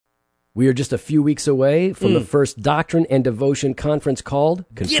We are just a few weeks away from the first Doctrine and Devotion conference called...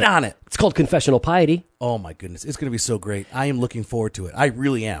 Get on it. It's called Confessional Piety. Oh, my goodness. It's going to be so great. I am looking forward to it. I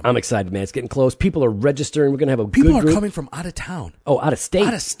really am. I'm excited, man. It's getting close. People are registering. We're going to have a People good are group. coming from out of town. Oh, out of state.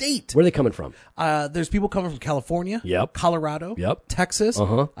 Out of state. Where are they coming from? There's people coming from California. Yep. Colorado. Yep. Texas.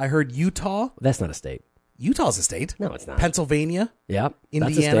 Uh-huh. I heard Utah. That's not a state. Utah's a state. No, it's not. Pennsylvania. Yep.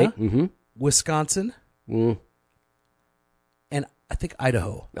 Indiana. That's a state. Mm-hmm. Wisconsin. And I think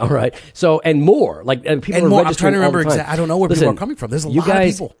Idaho. All right. So, and more. Like, and people And are more. I'm registering trying to remember all the time. exactly. I don't know where people are coming from. There's a lot of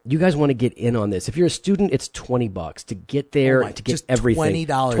people. You guys want to get in on this. If you're a student, it's $20 to get there, to get just everything.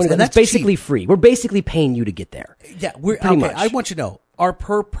 $20. And That's that's basically cheap. free. We're basically paying you to get there. Yeah. Pretty much. I want you to know, our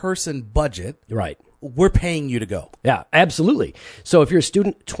per person budget, Right. we're paying you to go. Yeah, absolutely. So if you're a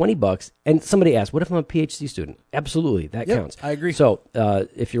student, $20, and somebody asks, what if I'm a PhD student? Absolutely, that Yep, counts. I agree. So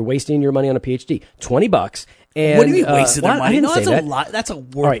if you're wasting your money on a PhD, $20. And, What do you mean wasting their well, I money? didn't No, say that's that. a lot. That's a All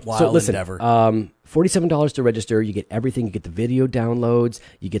right, worthwhile so listen, endeavor. $47 to register. You get everything. You get the video downloads.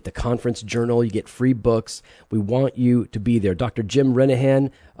 You get the conference journal. You get free books. We want you to be there. Dr. Jim Renahan,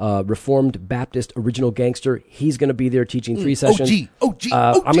 Reformed Baptist original gangster. He's going to be there teaching 3 sessions. OG.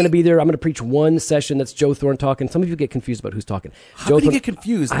 I'm going to be there. I'm going to preach 1 session. That's Joe Thorne talking. Some of you get confused about who's talking. How can you get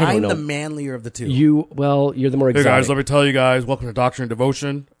confused? I don't I'm know. the manlier of the two. You're the more Hey exotic. guys, let me tell you guys. Welcome to Doctrine and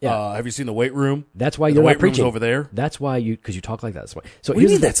Devotion. Yeah. Have you seen the weight room? That's why The you're weight not preaching. room's over there. That's why because you talk like that. That's why. So What do you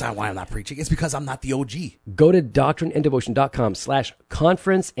here's mean the that's not why I'm not preaching? It's because I'm not the OG. Go to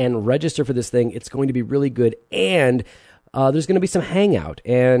doctrineanddevotion.com/conference and register for this thing. It's going to be really good. And there's going to be some hangout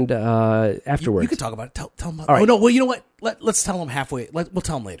and afterwards. You can talk about it. Tell them. All right. Oh, no. Well, you know what? Let's tell them halfway. We'll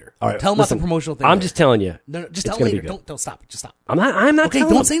tell them later. All right, Tell them listen, about the promotional thing. I'm later. just telling you. No, just it's tell them gonna be later. good. Don't stop. Just stop. I'm not Okay,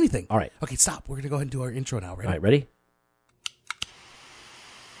 telling don't them. say anything. All right. Okay, stop. We're going to go ahead and do our intro now, right? All right, ready?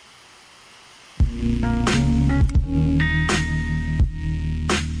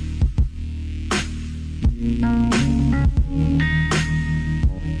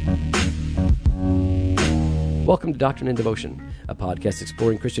 Welcome to Doctrine and Devotion, a podcast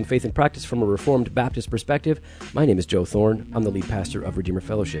exploring Christian faith and practice from a Reformed Baptist perspective. My name is Joe Thorne. I'm the lead pastor of Redeemer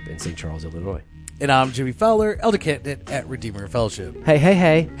Fellowship in St. Charles, Illinois. And I'm Jimmy Fowler, elder candidate at Redeemer Fellowship. Hey.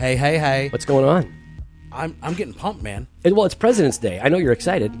 Hey. What's going on? I'm getting pumped, man. Well, it's President's Day. I know you're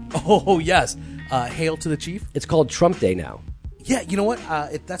excited. Oh, yes. Hail to the chief. It's called Trump Day now. Yeah, you know what?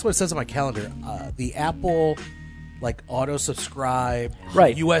 That's what it says on my calendar. The Apple, auto subscribe,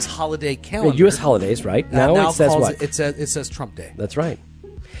 Right. U.S. holiday calendar. U.S. holidays, right? Now it says calls what? It says Trump Day. That's right.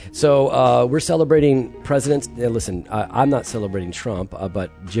 So we're celebrating President's Day. Listen, I'm not celebrating Trump,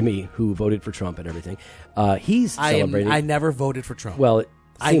 but Jimmy, who voted for Trump and everything, he's celebrating. I never voted for Trump. Well, it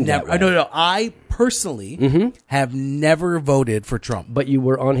I seemed never. that way. No. I personally have never voted for Trump. But you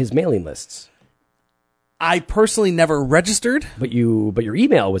were on his mailing lists. I personally never registered. But your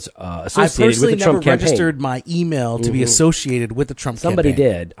email was I associated personally with the never Trump campaign. registered my email to be associated with the Trump Somebody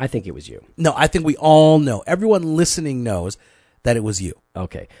campaign. did. I think it was you. No, I think we all know. Everyone listening knows that it was you.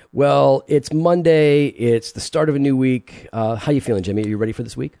 Okay. Well, it's Monday. It's the start of a new week. How you feeling, Jimmy? Are you ready for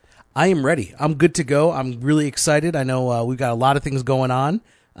this week? I am ready. I'm good to go. I'm really excited. I know we've got a lot of things going on.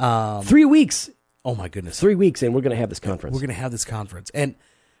 3 weeks. Oh, my goodness. 3 weeks, and we're going to have this conference. We're going to have this conference. And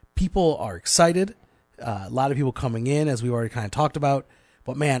people are excited. A lot of people coming in, as we already kind of talked about.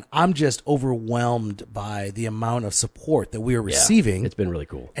 But, man, I'm just overwhelmed by the amount of support that we are receiving. It's been really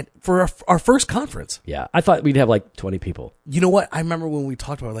cool. And for our first conference. Yeah. I thought we'd have 20 people. You know what? I remember when we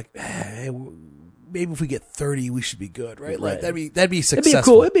talked about hey, maybe if we get 30, we should be good, right? Right. That'd be It'd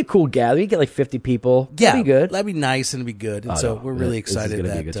successful. be a cool gathering. You get 50 people. Yeah, That'd be good. That'd be nice and it'd be good. And so no, we're really this is excited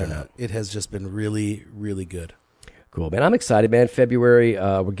gonna be a good turnout. that it has just been really, really good. Cool, man. I'm excited, man. February,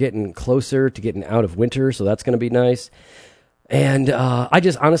 we're getting closer to getting out of winter, so that's going to be nice. And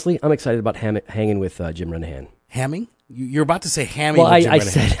honestly, I'm excited about hanging with Jim Renahan. Hamming? You're about to say hamming. Well, with Jim I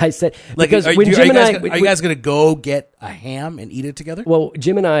Renahan. said, Like, because are when you Jim and I, are you guys going to go get a ham and eat it together? well,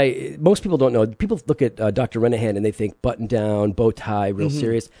 Jim and I, most people don't know. People look at Dr. Renahan and they think button down, bow tie, real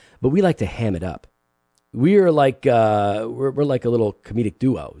serious, but we like to ham it up. We are like we're like a little comedic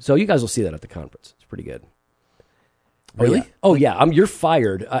duo. So you guys will see that at the conference. It's pretty good. Really? Oh yeah. You're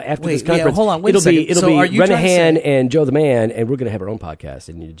fired after Wait, this conference. hold on, wait a it'll second. be So are you trying to Renahan say- and Joe the Man, and we're gonna have our own podcast,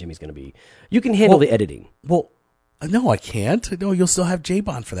 and Jimmy's gonna be. You can handle Well, the editing. Well, no, I can't. No, you'll still have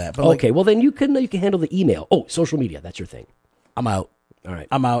J-Bond for that. But Okay. Well, then you can handle the email. Oh, social media. That's your thing. I'm out. All right.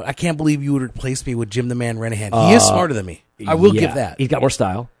 I'm out. I can't believe you would replace me with Jim the Man Renahan. He is smarter than me. I will Yeah. give that. He's got more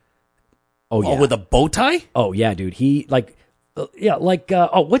style. Oh yeah. Oh, with a bow tie? Oh yeah, dude. He what's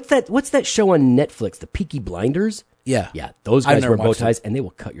that show on Netflix? The Peaky Blinders. Yeah. Yeah, those I've guys never wear bow watched it. ties, and they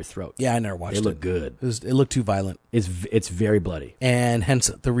will cut your throat. Yeah, I never watched it. They look good. It looked too violent, It's very bloody. and hence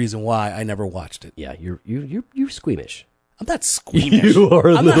the reason why I never watched it. Yeah, you're squeamish. I'm not squeamish. You are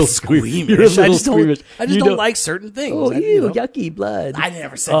a I'm little not squeamish. squeamish. You're a little squeamish. I just You don't don't- like certain things. Oh, yucky blood. I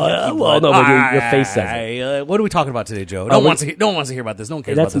never said Oh, yucky well, blood. no, but your face says it. What are we talking about today, Joe? No one wants to hear about this. No one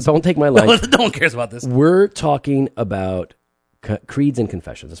cares about this. Don't take my line. No one cares about this. We're talking about creeds and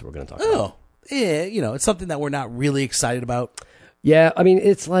confessions. That's what we're going to talk about. Oh, yeah, it's something that we're not really excited about. Yeah, I mean,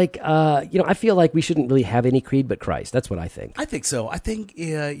 it's like, I feel like we shouldn't really have any creed but Christ. That's what I think. I think so. I think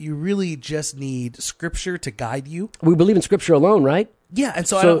you really just need Scripture to guide you. We believe in Scripture alone, right? Yeah, and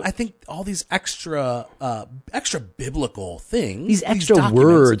so I think all these extra biblical things, These extra documents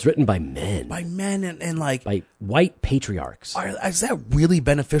words written by men, by men and like, by white patriarchs. is that really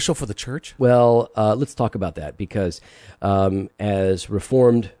beneficial for the church? Well, let's talk about that because as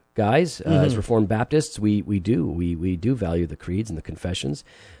Reformed guys, as Reformed Baptists, we do value the creeds and the confessions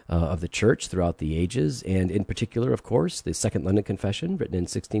of the church throughout the ages, and in particular, of course, the Second London Confession, written in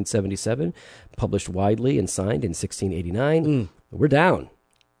 1677, published widely and signed in 1689. We're down.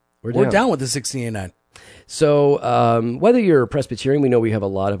 We're down with the 1689. So whether you're a Presbyterian, we know we have a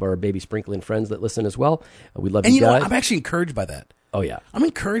lot of our baby sprinkling friends that listen as well. We love And you you know guys. what? I'm actually encouraged by that. Oh yeah. I'm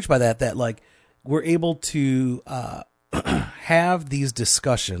encouraged by that like we're able to have these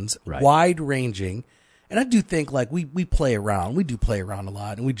discussions, Right. wide ranging. And I do think like we play around. We do play around a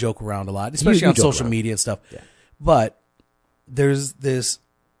lot and we joke around a lot, especially You on joke social around. media and stuff. Yeah. But there's this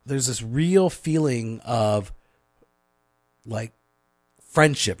real feeling of like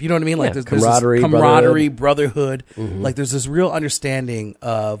friendship. You know what I mean? Like Yeah, there's camaraderie, this camaraderie, brotherhood. Like there's this real understanding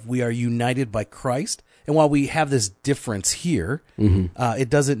of we are united by Christ. And while we have this difference here, it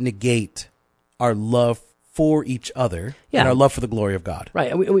doesn't negate our love for each other Yeah. and our love for the glory of God. Right.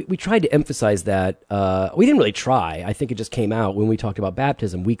 And we tried to emphasize that. We didn't really try. I think it just came out when we talked about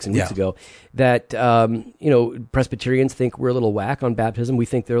baptism weeks and weeks Yeah. ago that, Presbyterians think we're a little whack on baptism. We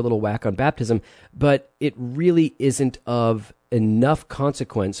think they're a little whack on baptism. But it really isn't of enough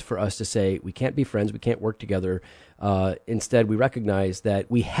consequence for us to say we can't be friends, we can't work together. Instead, we recognize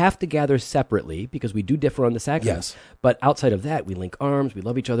that we have to gather separately because we do differ on the sacraments. Yes. But outside of that, we link arms, we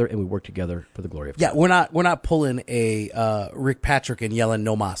love each other, and we work together for the glory of God. Yeah, we're not pulling a Rick Patrick and yelling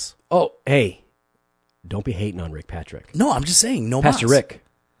no mas. Oh, hey, don't be hating on Rick Patrick. No, I'm just saying no Pastor mas. Rick.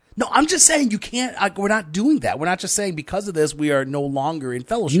 No, I'm just saying you can't. We're not doing that. We're not just saying because of this we are no longer in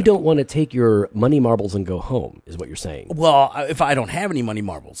fellowship. You don't want to take your money marbles and go home, is what you're saying. Well, if I don't have any money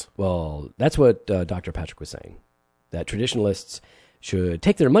marbles, Well, that's what Dr. Patrick was saying, that traditionalists should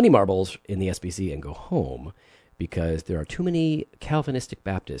take their money marbles in the SBC and go home because there are too many Calvinistic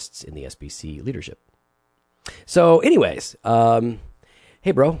Baptists in the SBC leadership. So, anyways,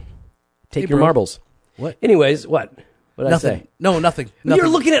 hey, bro, take Hey, your bro. marbles. What? Anyways, what? What did I nothing. say? No, nothing. You're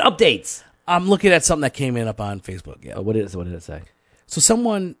looking at updates. I'm looking at something that came in up on Facebook. Yeah. What did it say? So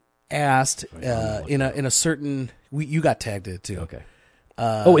someone asked in a certain. You got tagged in it too. Okay.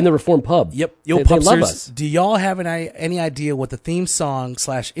 In the Reform Pub. Yep. They Yo, love Pubsters, us. do y'all have any idea what the theme song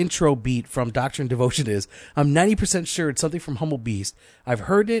 / intro beat from Doctrine and Devotion is? I'm 90% sure it's something from Humble Beast. I've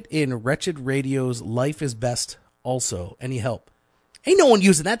heard it in Wretched Radio's Life is Best also. Any help? Ain't no one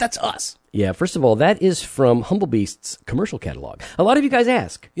using that. That's us. Yeah, first of all, that is from Humble Beast's commercial catalog. A lot of you guys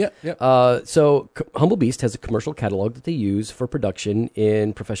ask. Yep. Yep. So Humble Beast has a commercial catalog that they use for production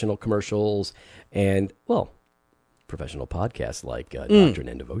in professional commercials and, well, professional podcasts like Doctrine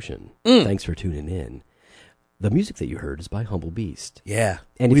and Devotion. Thanks for tuning in. The music that you heard is by Humble Beast. Yeah.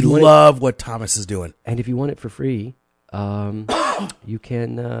 And if we you want love what Thomas is doing. And if you want it for free, you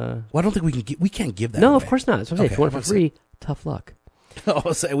can... Well, I don't think we can't give that no, away. of course not. That's what I'm saying. If you want it for free, tough luck.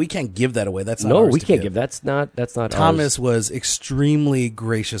 Oh, so we can't give that away. That's not No, ours we to can't give. That's not Thomas ours. was extremely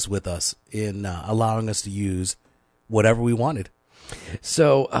gracious with us in allowing us to use whatever we wanted.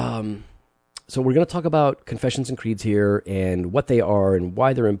 So, so we're going to talk about confessions and creeds here and what they are and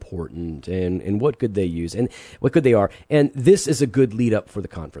why they're important and what good they use and what good they are. And this is a good lead up for the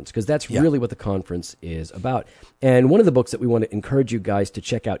conference because that's really what the conference is about. And one of the books that we want to encourage you guys to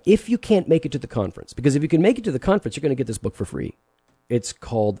check out if you can't make it to the conference, because if you can make it to the conference, you're going to get this book for free. It's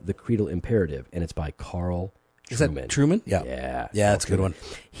called The Creedal Imperative, and it's by Carl Is Trueman. that Truman? Yeah. Yeah. Yeah, that's a good one.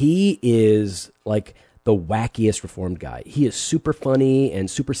 He is like the wackiest Reformed guy. He is super funny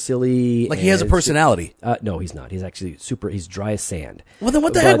and super silly. Like he has a and personality. no, he's not. He's actually he's dry as sand. Well, then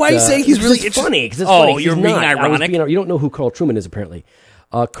what the heck? Why are you saying he's because really it's interesting? funny? Because it's Oh, funny. 'cause you're he's being not. ironic. You don't know who Carl Trueman is, apparently.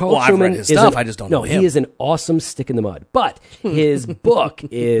 Carl I've Truman read his is stuff, I just don't know him. He is an awesome stick in the mud, but his book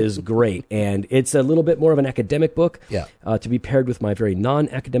is great, and it's a little bit more of an academic book. Yeah. To be paired with my very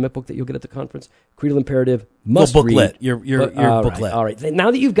non-academic book that you'll get at the conference, Creedal Imperative. Must booklet. read. Your booklet. All right. Now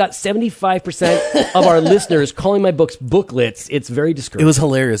that you've got 75% of our listeners calling my books booklets, it's very discouraging. It was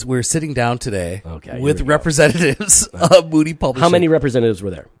hilarious. We were sitting down today Okay, with here we go. representatives of Moody Publishing. How many representatives were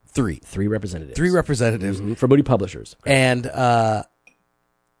there? Three. Three representatives. Three representatives. For Moody Publishers. And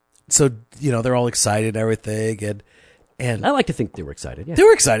so, they're all excited and everything. And I like to think they were excited. Yeah. they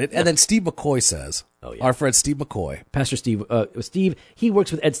were excited. And then Steve McCoy says, Oh, yeah. our friend Steve McCoy. Pastor Steve. Steve, he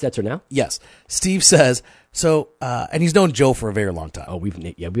works with Ed Stetzer now. Yes. Steve says, and he's known Joe for a very long time. Oh, we've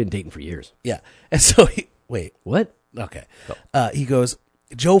been dating for years. Yeah. And so, wait. What? Okay. He goes,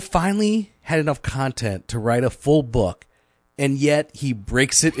 Joe finally had enough content to write a full book, and yet he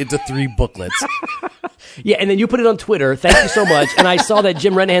breaks it into 3 booklets. Yeah, and then you put it on Twitter. Thank you so much. And I saw that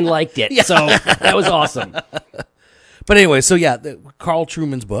Jim Renahan liked it. So that was awesome. But anyway, so yeah, Carl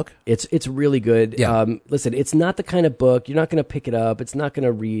Truman's book. It's really good. Yeah. Listen, it's not the kind of book, you're not going to pick it up. It's not going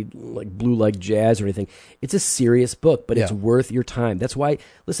to read like Blue Like Jazz or anything. It's a serious book, but it's Yeah. worth your time. That's why,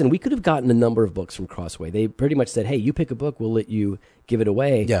 listen, we could have gotten a number of books from Crossway. They pretty much said, hey, you pick a book, we'll let you give it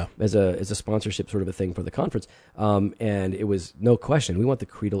away Yeah. as a sponsorship sort of a thing for the conference. And it was no question. We want the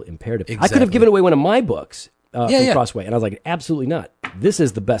Creedal Imperative. I could Exactly. have given away one of my books from yeah. Crossway. And I was like, absolutely not. This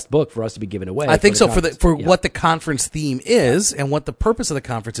is the best book for us to be giving away. I think so. conference. For Yeah. what the conference theme is and what the purpose of the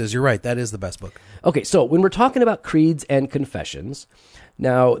conference is, you're right. That is the best book. Okay, so when we're talking about creeds and confessions,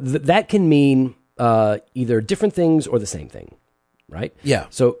 now that can mean either different things or the same thing, right? Yeah.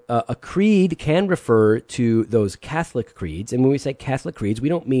 So a creed can refer to those Catholic creeds, and when we say Catholic creeds, we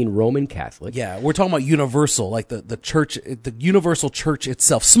don't mean Roman Catholic. Yeah, we're talking about universal, like the church, the universal church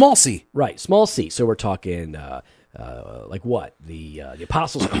itself, small c. Right, small c. So we're talking like what? The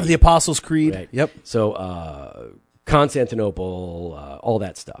Apostles' Creed. The Apostles' Creed. Right. Yep. So Constantinople, all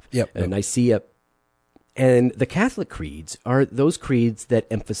that stuff. Yep. Nicaea. And the Catholic creeds are those creeds that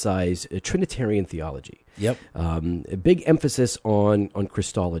emphasize Trinitarian theology. Yep. A big emphasis on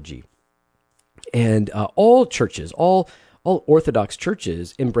Christology. And all churches, all Orthodox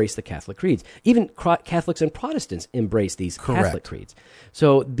churches embrace the Catholic creeds. Even Catholics and Protestants embrace these Catholic creeds.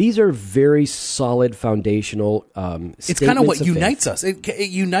 So these are very solid foundational It's kind of what statements unites faith. us. It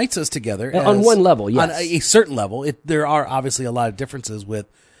unites us together. On one level, yes. On a certain level. There are obviously a lot of differences with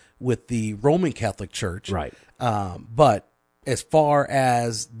the Roman Catholic Church. Right. But as far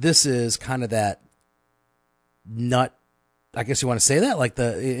as this is kind of that nut, I guess you want to say that, like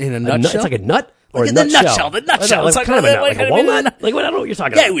in a nutshell. It's like a nut or Like a in the nutshell. The nutshell. It's It's kind of a nut, like a like walnut. Like what? I don't know what you're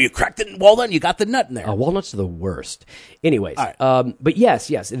talking Yeah, about. well, you cracked the walnut, you got the nut in there. Walnuts are the worst. Anyways, All right. but yes,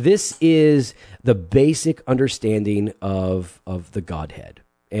 this is the basic understanding of the Godhead.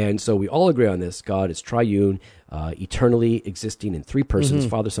 And so we all agree on this. God is triune, eternally existing in 3 persons,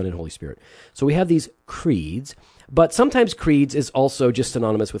 Father, Son, and Holy Spirit. So we have these creeds, but sometimes creeds is also just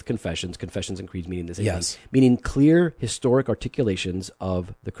synonymous with confessions. Confessions and creeds meaning the same Yes. thing, meaning clear historic articulations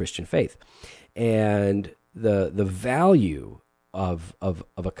of the Christian faith. And the value of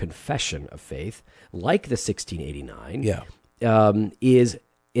a confession of faith, like the 1689, is,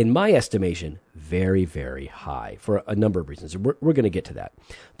 in my estimation, very, very high for a number of reasons. We're going to get to that.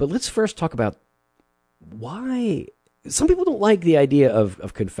 But let's first talk about why some people don't like the idea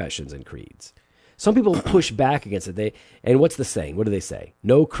of confessions and creeds. Some people push back against it. And what's the saying? What do they say?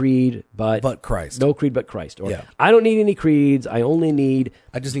 No creed but Christ. No creed but Christ. Or Yeah. I don't need any creeds. I only need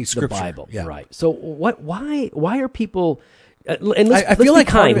I just need the scripture. Bible. Yeah. Right. So why are people and let's I feel be like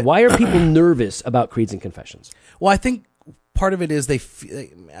part of kind. it- Why are people nervous about creeds and confessions? Well, I think part of it is they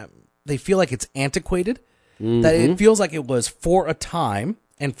feel like it's antiquated, that it feels like it was for a time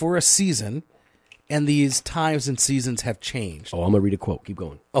and for a season, and these times and seasons have changed. Oh, I'm going to read a quote. Keep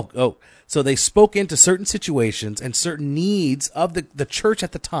going. Oh. So they spoke into certain situations and certain needs of the church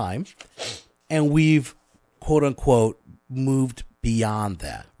at the time, and we've, quote unquote, moved beyond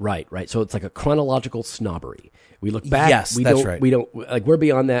that. Right. So it's like a chronological snobbery. We look back. Yes, that's right. We don't like. We're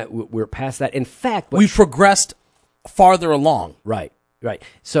beyond that. We're past that. In fact, We've progressed farther along. Right.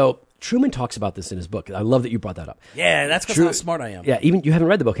 So Truman talks about this in his book. I love that you brought that up. Yeah, that's because how smart I am. Yeah. Even you haven't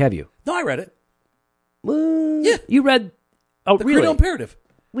read the book, have you? No, I read it. Yeah. You read? Oh, The really? Creedal Imperative.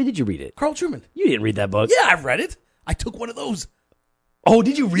 When did you read it? Carl Truman. You didn't read that book. Yeah, I've read it. I took one of those. Oh,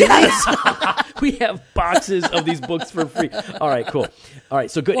 did you really? We have boxes of these books for free. All right, cool. All right,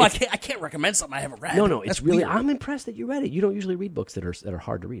 so good. Well, I It's- can't recommend something I haven't read. No, it's That's really. weird. I'm impressed that you read it. You don't usually read books that are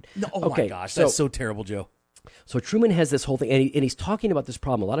hard to read. No, okay, my gosh, that's so terrible, Joe. So Truman has this whole thing, and he's talking about this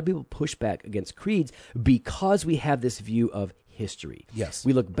problem. A lot of people push back against creeds because we have this view of history. Yes.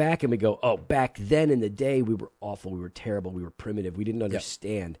 We look back and we go, oh, back then in the day, we were awful, we were terrible, we were primitive, we didn't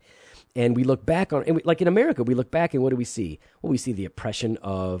understand. And we look back on, and like in America, we look back and what do we see? Well, we see the oppression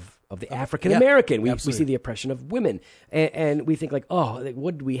of the African American. We see the oppression of women. And we think like, oh,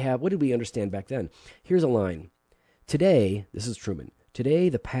 what did we have? What did we understand back then? Here's a line. Today, this is Truman, today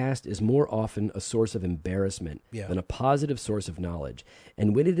the past is more often a source of embarrassment than a positive source of knowledge.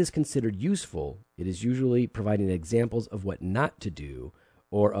 And when it is considered useful, it is usually providing examples of what not to do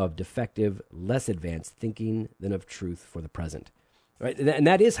or of defective, less advanced thinking than of truth for the present. Right, and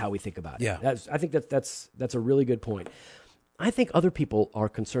that is how we think about it. Yeah. I think that's a really good point. I think other people are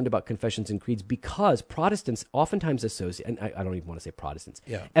concerned about confessions and creeds because Protestants oftentimes associate, and I don't even want to say Protestants,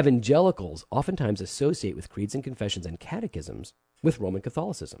 evangelicals oftentimes associate with creeds and confessions and catechisms with Roman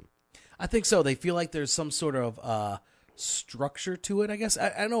Catholicism. I think so. They feel like there's some sort of structure to it, I guess. I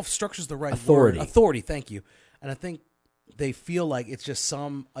don't know if structure is the right Authority. word. Authority, thank you. And I think they feel like it's just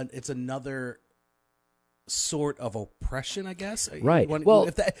it's another sort of oppression, I guess. Right.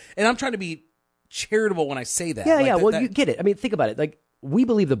 And I'm trying to be charitable when I say that. Yeah, you get it. I mean, think about it. Like, we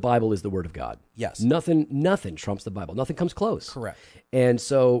believe the Bible is the Word of God. Yes. Nothing trumps the Bible. Nothing comes close. Correct. And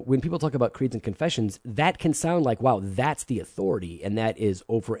so when people talk about creeds and confessions, that can sound like, wow, that's the authority, and that is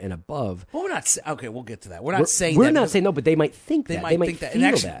over and above. Well, we're not okay, we'll get to that. We're not saying we're that. not saying no, but they might think they that. might They might think that. feel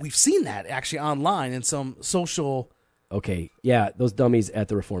And actually, that. we've seen that actually online in some social. Okay, yeah, those dummies at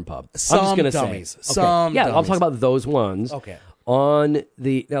the Reform Pub. Some I'm just going to dummies. say. Some yeah, I'm dummies. talking about those ones. Okay.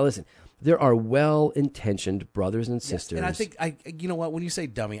 Now listen, there are well-intentioned brothers and sisters. And I think, you know what, when you say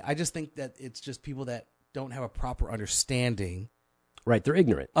dummy, I just think that it's just people that don't have a proper understanding. Right, they're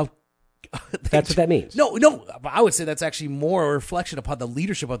ignorant. Of That's what that means. No, I would say that's actually more a reflection upon the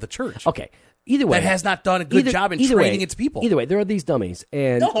leadership of the church. Okay, either way. That has not done a good job in training its people. Either way, there are these dummies,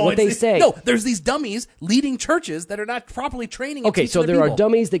 and what they say. No, there's these dummies leading churches that are not properly training and Okay, teaching so their there people. are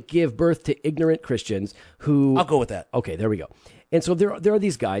dummies that give birth to ignorant Christians who... I'll go with that. Okay, there we go. And so there are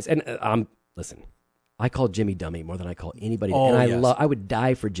these guys, and listen, I call Jimmy dummy more than I call anybody. Oh, and yes. I would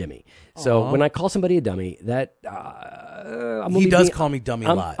die for Jimmy. So when I call somebody a dummy, that He does call me dummy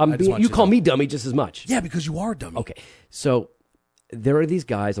a lot. You call me dummy just as much. Yeah, because you are a dummy. Okay, so there are these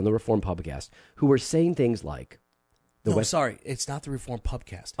guys on the Reformed Pubcast who are saying things like, sorry, it's not the Reformed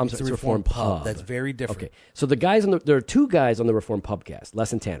Pubcast. I'm It's sorry, the it's Reformed Pub. That's very different. Okay, so the guys there are two guys on the Reformed Pubcast,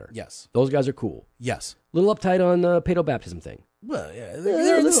 Les and Tanner. Yes. Those guys are cool. Yes. A little uptight on the pedo baptism thing. Well, yeah,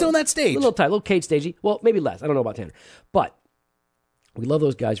 they're still in that stage. A little tight, a little cage stagey. Well, maybe less. I don't know about Tanner. But we love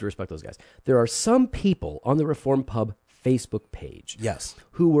those guys. We respect those guys. There are some people on the Reformed Pub Facebook page Yes.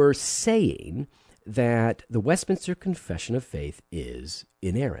 who were saying that the Westminster Confession of Faith is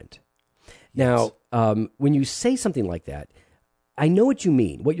inerrant. Now, when you say something like that, I know what you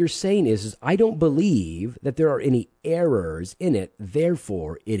mean. What you're saying is I don't believe that there are any errors in it,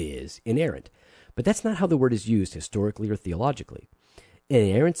 therefore it is inerrant. But that's not how the word is used historically or theologically.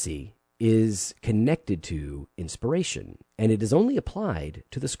 Inerrancy is connected to inspiration, and it is only applied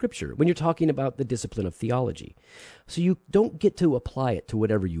to the Scripture when you're talking about the discipline of theology. So you don't get to apply it to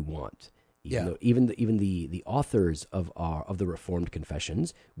whatever you want. Even the authors of the Reformed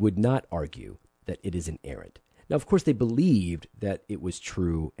Confessions would not argue that it is inerrant. Now, of course, they believed that it was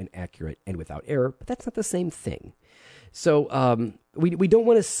true and accurate and without error, but that's not the same thing. So we don't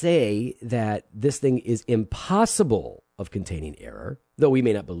want to say that this thing is impossible of containing error, though we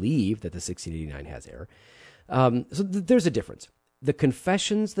may not believe that the 1689 has error. There's a difference. The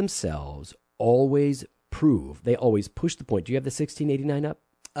confessions themselves always always push the point. Do you have the 1689 up?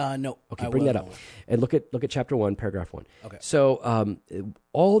 No. Okay, bring that up. And look at chapter 1, paragraph 1. Okay. So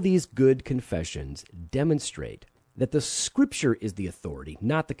all these good confessions demonstrate that the Scripture is the authority,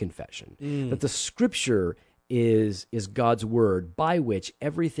 not the confession. That the Scripture is God's word by which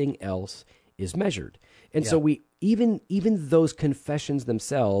everything else is measured. And so we even those confessions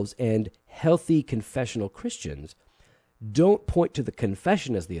themselves and healthy confessional Christians don't point to the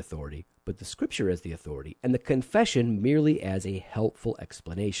confession as the authority, but the Scripture as the authority, and the confession merely as a helpful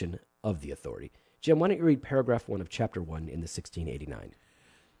explanation of the authority. Jim, why don't you read paragraph 1 of chapter 1 in the 1689?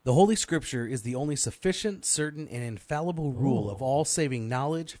 The Holy Scripture is the only sufficient, certain, and infallible rule of all saving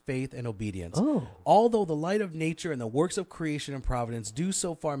knowledge, faith, and obedience. Although the light of nature and the works of creation and providence do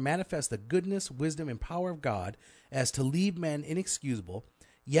so far manifest the goodness, wisdom, and power of God as to leave men inexcusable,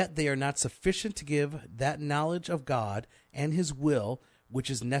 yet they are not sufficient to give that knowledge of God and his will which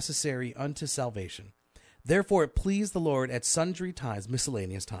is necessary unto salvation. Therefore it pleased the Lord at sundry times,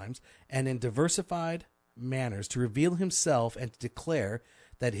 miscellaneous times, and in diversified manners to reveal himself and to declare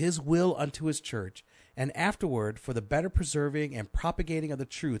that his will unto his church, and afterward for the better preserving and propagating of the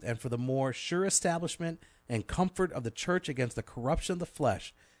truth, and for the more sure establishment and comfort of the church against the corruption of the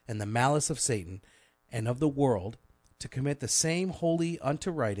flesh and the malice of Satan and of the world, to commit the same holy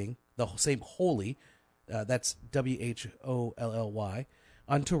unto writing, the same holy, that's WHOLLY,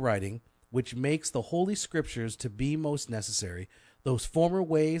 unto writing, which makes the holy scriptures to be most necessary, those former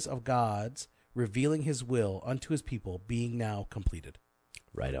ways of God's revealing his will unto his people being now completed.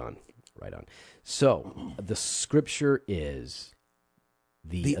 Right on. Right on. So the scripture is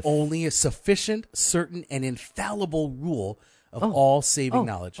The only sufficient, certain, and infallible rule of all saving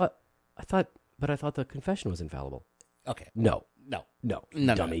knowledge. I thought the confession was infallible. Okay. No, No,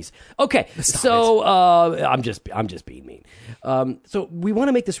 dummies. Okay, so I'm just being mean. So we want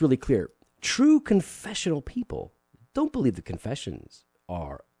to make this really clear. True confessional people don't believe the confessions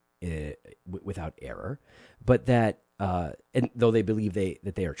are without error, but that and though they believe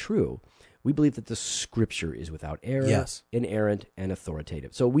that they are true, we believe that the scripture is without error, Yes. inerrant, and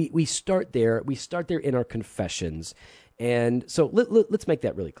authoritative. So we start there. We start there in our confessions, and so let's make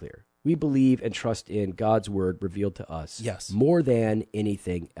that really clear. We believe and trust in God's word revealed to us Yes. more than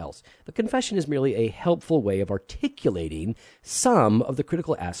anything else. The confession is merely a helpful way of articulating some of the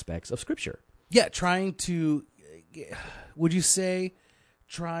critical aspects of Scripture. Yeah, trying to, would you say,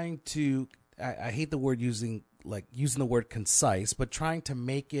 I hate the word using the word concise, but trying to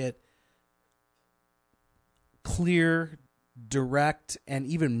make it clear, direct, and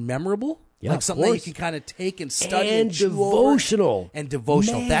even memorable? Yeah, like something that you course. can kind of take and study And chew devotional. over. And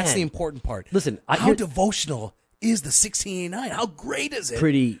devotional. That's Man. the important part. Listen, how devotional is the 1689? How great is it?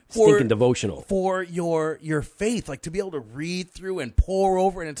 Pretty stinking devotional. For your faith, like to be able to read through and pore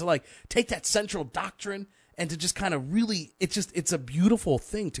over it and to like take that central doctrine and to just kind of really, it's a beautiful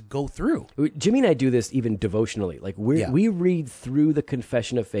thing to go through. Jimmy and I do this even devotionally. Like we read through the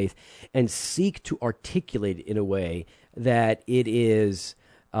Confession of Faith and seek to articulate it in a way that it is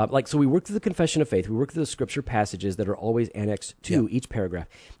so we work through the Confession of Faith. We work through the scripture passages that are always annexed to each paragraph,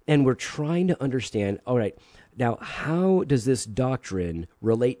 and we're trying to understand. All right, now how does this doctrine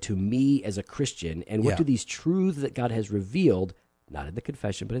relate to me as a Christian, and what do these truths that God has revealed, not in the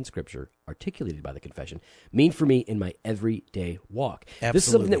confession but in Scripture, articulated by the confession, mean for me in my everyday walk? Absolutely. This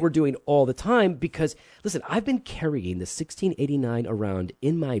is something that we're doing all the time because, listen, I've been carrying the 1689 around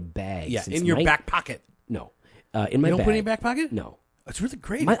in my bag. Yeah, since in your back pocket. No, in my You don't bag. put it in your back pocket? No. It's really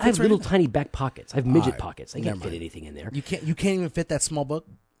great. I It have fits right little in. tiny back pockets. I have midget right. pockets. I Never can't fit mind. anything in there. You can't even fit that small book?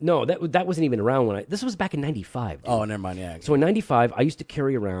 No, that wasn't even around when this was back in '95. Oh, never mind. Yeah. So in '95, I used to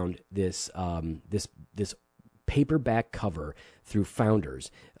carry around this this paperback cover through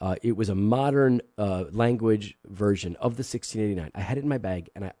Founders. It was a modern language version of the 1689. I had it in my bag,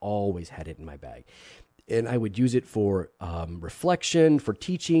 and I always had it in my bag. And I would use it for reflection, for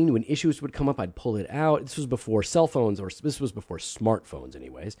teaching. When issues would come up, I'd pull it out. This was before cell phones, or this was before smartphones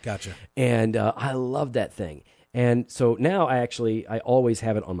anyways. Gotcha. And I loved that thing. And so now I always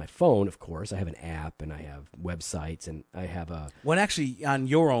have it on my phone, of course. I have an app, and I have websites, and I have a... When actually on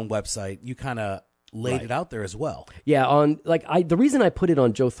your own website, you kind of laid it out there as well. Yeah, the reason I put it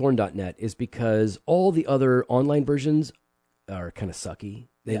on joethorn.net is because all the other online versions are kind of sucky.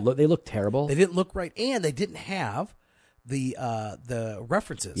 They look terrible. They didn't look right, and they didn't have the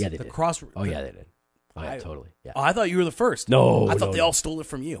references. Yeah, they the did. cross. Oh, yeah, they did. Oh, yeah, totally. Yeah. Oh, I thought you were the first. No, I thought no, they no. all stole it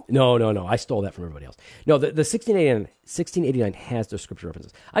from you. No. I stole that from everybody else. No, the 1689 has those scripture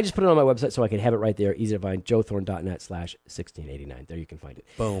references. I just put it on my website so I can have it right there, easy to find, joethorn.net/1689. There you can find it.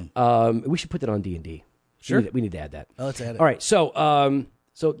 Boom. We should put that on D&D. Sure. We need to add that. Oh, let's add it. All right, so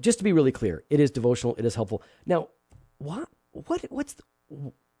just to be really clear, it is devotional, it is helpful. Now, why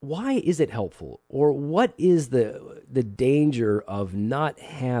is it helpful, or what is the danger of not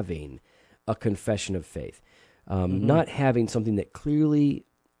having a confession of faith, not having something that clearly,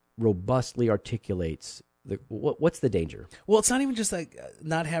 robustly articulates what's the danger? Well, it's not even just like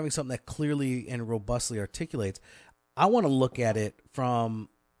not having something that clearly and robustly articulates. I want to look at it from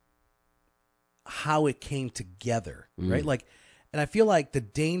how it came together, right? Like, and I feel like the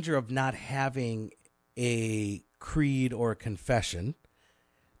danger of not having a creed or a confession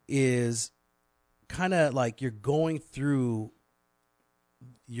is kind of like you're going through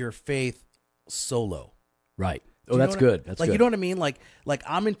your faith solo. Right. Do Oh, you know that's what good. That's like good. you know what I mean? Like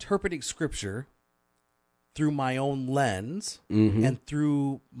I'm interpreting scripture through my own lens and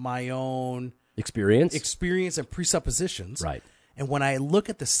through my own experience and presuppositions. Right. And when I look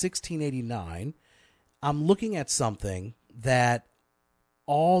at the 1689, I'm looking at something that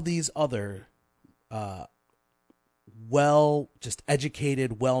all these other just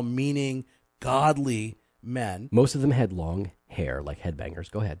educated, well-meaning, godly men, Most of them had long hair like headbangers.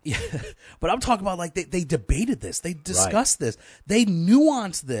 Go ahead. Yeah, but I'm talking about like they debated this, they discussed this, they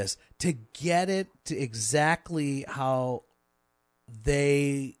nuanced this to get it to exactly how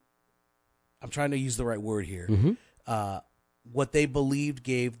I'm trying to use the right word here. What they believed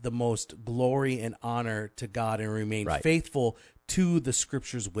gave the most glory and honor to God and remained faithful to the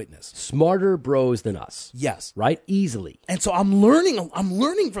Scripture's witness. Smarter bros than us. Yes. Right? Easily. And so I'm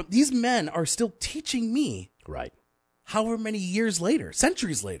learning from these men are still teaching me. Right. However many years later,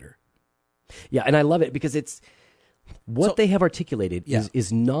 centuries later. Yeah, and I love it because it's what they have articulated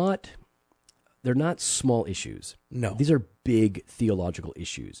is not, they're not small issues. No. These are big theological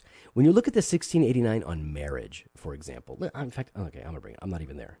issues. When you look at the 1689 on marriage, for example, in fact, okay, I'm going to bring it. I'm not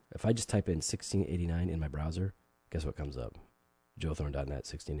even there. If I just type in 1689 in my browser, guess what comes up? JoeThorne.net,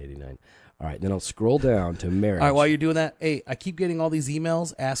 1689. All right, then I'll scroll down to marriage. All right, while you're doing that, hey, I keep getting all these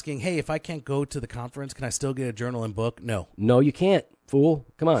emails asking, hey, if I can't go to the conference, can I still get a journal and book? No. No, you can't, fool.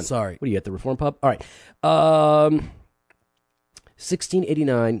 Come on. Sorry. What are you at the Reform Pub? All right.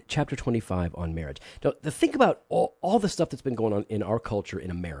 1689, chapter 25 on marriage. Now, think about all the stuff that's been going on in our culture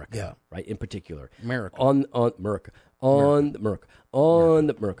in America, right? In particular, America. On the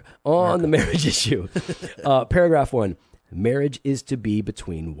marriage issue. Paragraph 1. Marriage is to be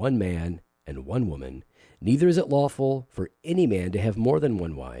between one man and one woman. Neither is it lawful for any man to have more than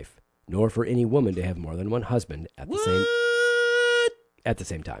one wife, nor for any woman to have more than one husband at the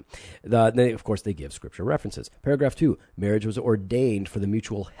same time. Then, of course, they give scripture references. Paragraph 2, marriage was ordained for the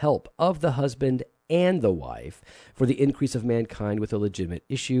mutual help of the husband and the wife, for the increase of mankind with a legitimate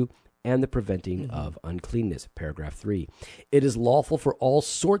issue, and the preventing of uncleanness. Paragraph 3, it is lawful for all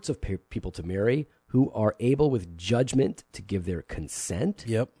sorts of people to marry who are able with judgment to give their consent.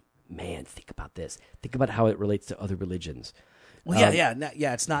 Yep. Man, think about this. Think about how it relates to other religions. Well,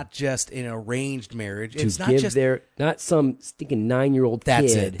 it's not just an arranged marriage. It's not give just not some stinking 9-year-old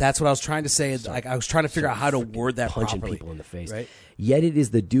That's kid. it. That's what I was trying to say. Like I was trying to figure out how to word that punching properly. people in the face. Right? Yet it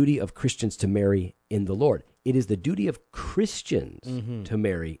is the duty of Christians to marry in the Lord. It is the duty of Christians to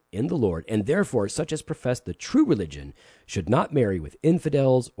marry in the Lord, and therefore such as profess the true religion should not marry with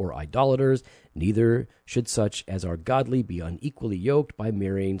infidels or idolaters, neither should such as are godly be unequally yoked by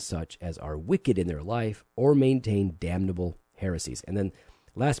marrying such as are wicked in their life or maintain damnable heresies. And then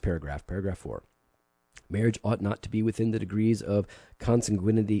last paragraph, paragraph 4. Marriage ought not to be within the degrees of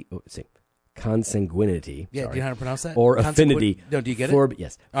consanguinity. Consanguinity. Yeah, do you know how to pronounce that? Or affinity. No, do you get it?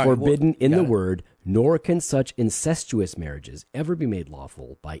 Yes. All right, forbidden in the got it. word, nor can such incestuous marriages ever be made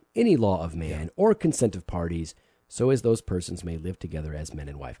lawful by any law of man or consent of parties, so as those persons may live together as man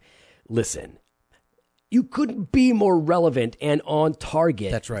and wife. Listen, you couldn't be more relevant and on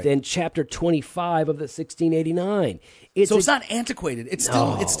target than chapter 25 of the 1689. It's not antiquated. It's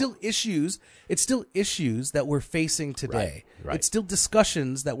still issues. It's still issues that we're facing today. Right. It's still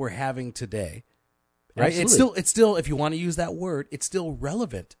discussions that we're having today. Right? Absolutely. It's still if you want to use that word, it's still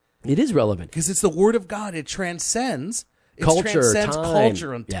relevant. It is relevant. Because it's the word of God. It transcends Culture, time.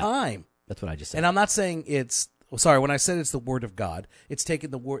 culture and Yeah. time. That's what I just said. And I'm not saying when I said it's the word of God, it's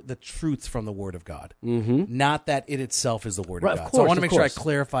taking the truths from the word of God. Not that it itself is the word of God. Of So I course, want to of make sure I course.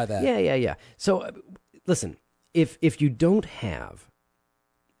 clarify that. Yeah. So, listen, if you don't have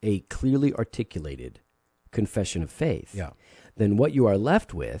a clearly articulated confession of faith, then what you are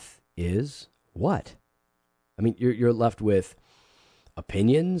left with is what? I mean, you're left with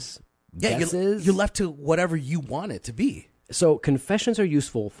opinions, guesses. You're left to whatever you want it to be. So confessions are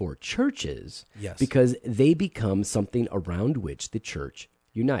useful for churches because they become something around which the church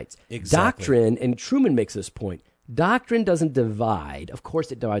unites. Exactly. Doctrine, and Truman makes this point, doctrine doesn't divide. Of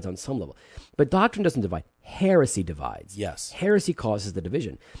course it divides on some level, but doctrine doesn't divide. Heresy divides. Yes. Heresy causes the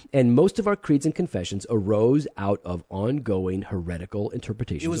division. And most of our creeds and confessions arose out of ongoing heretical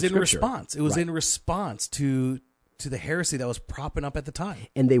interpretations It was of in Scripture. response. It was in response to the heresy that was propping up at the time.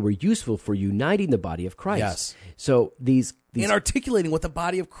 And they were useful for uniting the body of Christ. Yes. So these And articulating what the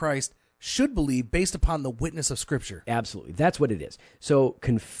body of Christ should believe based upon the witness of Scripture. Absolutely. That's what it is. So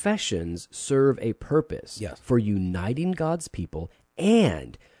confessions serve a purpose for uniting God's people.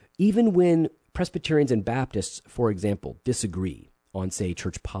 And even when Presbyterians and Baptists, for example, disagree on, say,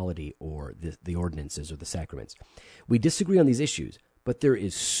 church polity or the ordinances or the sacraments, we disagree on these issues. But there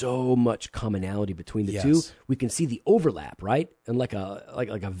is so much commonality between the two. We can see the overlap, right? And like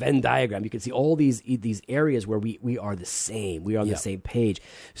a Venn diagram, you can see all these areas where we are the same. We are on the same page.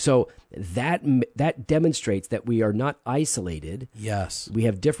 So that demonstrates that we are not isolated. Yes. We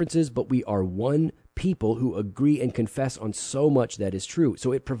have differences, but we are one people who agree and confess on so much that is true.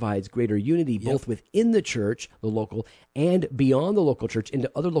 So it provides greater unity both within the church, the local, and beyond the local church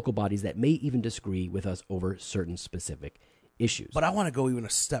into other local bodies that may even disagree with us over certain specific issues. But I want to go even a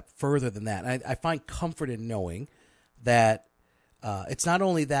step further than that. I find comfort in knowing that it's not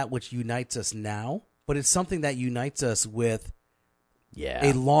only that which unites us now, but it's something that unites us with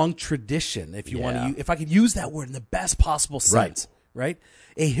a long tradition. If you want to, if I could use that word in the best possible sense, right?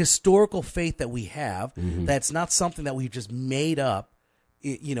 A historical faith that we have that's not something that we've just made up,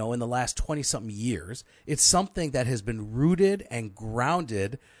 in the last 20-something years. It's something that has been rooted and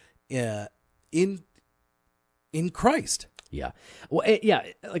grounded in Christ. Yeah. Well,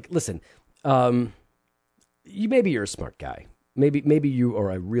 like, listen, you're a smart guy. Maybe you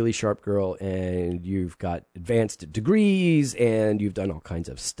are a really sharp girl and you've got advanced degrees and you've done all kinds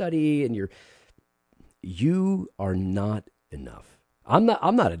of study and you are not enough. I'm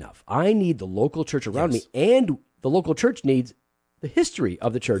not enough. I need the local church around me, and the local church needs the history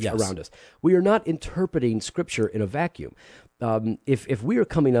of the church around us. We are not interpreting Scripture in a vacuum. If we are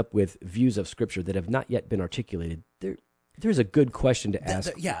coming up with views of Scripture that have not yet been articulated, there's a good question to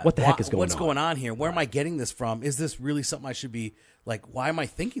ask. What the heck is going on? What's going on here? Where am I getting this from? Is this really something I should be, like, why am I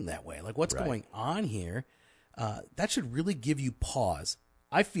thinking that way? Like, what's going on here? That should really give you pause.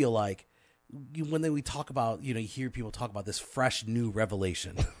 I feel like when we talk about, you hear people talk about this fresh new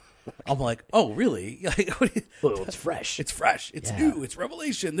revelation. I'm like, oh, really? Well, it's fresh. It's fresh. It's new. It's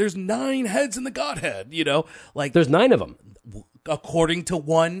revelation. There's 9 heads in the Godhead, Like, there's 9 of them. According to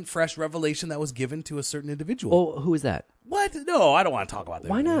one fresh revelation that was given to a certain individual. Oh, who is that? What? No, I don't want to talk about that.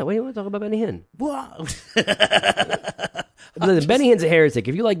 Why not? Why do you want to talk about Benny Hinn? Well, Benny Hinn's a heretic.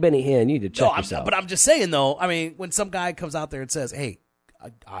 If you like Benny Hinn, you need to check yourself. But I'm just saying, though, I mean, when some guy comes out there and says, hey,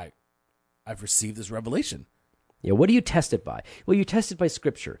 I've received this revelation. Yeah, what do you test it by? Well, you test it by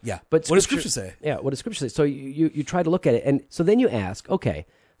Scripture. Yeah, but what does Scripture say? Yeah, what does Scripture say? So you try to look at it, and so then you ask, okay,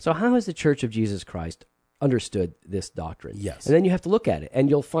 so how has the Church of Jesus Christ understood this doctrine? Yes. And then you have to look at it, and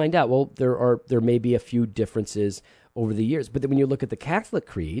you'll find out, well, there may be a few differences over the years, but then when you look at the Catholic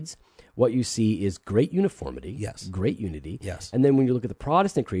creeds, what you see is great uniformity, yes, great unity, yes. And then when you look at the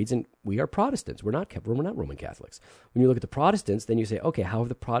Protestant creeds, and we are Protestants, we're not Roman Catholics. When you look at the Protestants, then you say, okay, how have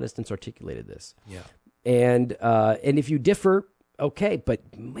the Protestants articulated this? Yeah. And if you differ, okay,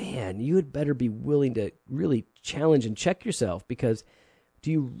 but man, you had better be willing to really challenge and check yourself, because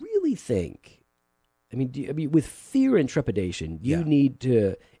do you really think? I mean, with fear and trepidation, you need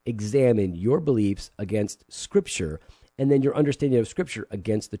to examine your beliefs against Scripture, and then your understanding of Scripture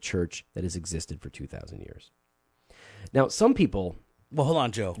against the church that has existed for 2,000 years. Now, some people. Well, hold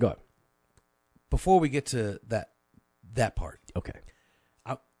on, Joe. Go ahead. Before we get to that part, okay,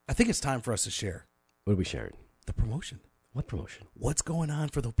 I think it's time for us to share. What are we sharing? The promotion. What promotion? What's going on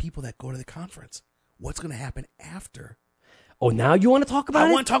for the people that go to the conference? What's going to happen after? Oh, now you want to talk about it?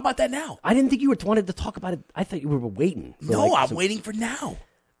 I want to talk about that now. I didn't think you wanted to talk about it. I thought you were waiting. No, I'm waiting for now.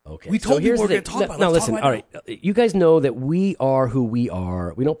 Okay. We told you we were going to talk about it. Now, listen, all right. You guys know that we are who we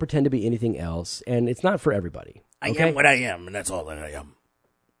are. We don't pretend to be anything else, and it's not for everybody. Okay? I am what I am, and that's all that I am.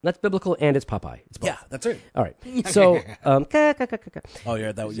 That's biblical, and it's Popeye. It's both. Yeah, that's right. All right. So, oh,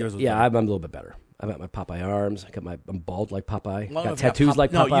 yeah, yours was yeah, I'm a little bit better. I got my Popeye arms. I'm bald like Popeye. Well, got tattoos like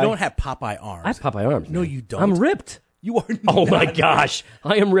Popeye. No, you don't have Popeye arms. I have Popeye arms. No, man. you don't. I'm ripped. You are not. Oh, my gosh.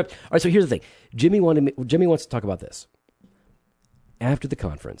 I am ripped. All right, so here's the thing. Jimmy wants to talk about this. After the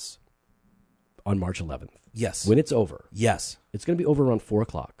conference on March 11th. Yes. When it's over. Yes. It's going to be over around 4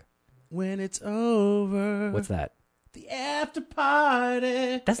 o'clock. When it's over. What's that? The after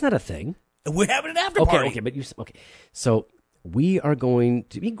party. That's not a thing. We're having an after party. Okay, but so we are going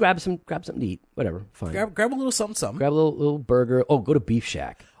to grab something to eat. Whatever, fine. Grab a little something. Grab a little burger. Oh, go to Beef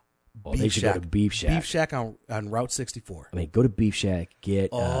Shack. Oh, they should go to Beef Shack. Beef Shack on Route 64. I mean, go to Beef Shack. Get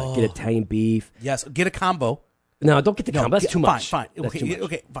Italian beef. Yes, get a combo. No, don't get the combo. That's too much. Fine. That's too much.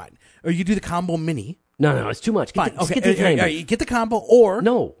 Okay, fine. Or you do the combo mini. No, it's too much. Fine. Get the Italian beef. You get the combo, or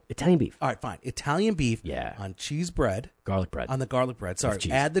no Italian beef. All right, fine. Italian beef. Yeah. On cheese bread. Garlic bread. On the garlic bread. Sorry.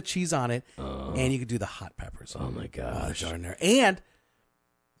 Add the cheese on it, and you can do the hot peppers. Oh my gosh. In there. And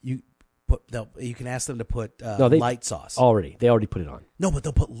you can ask them to put light sauce. They already put it on. No, but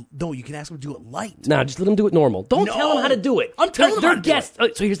you can ask them to do it light. No, just let them do it normal. Don't tell them how to do it. I'm telling them how to guests. Do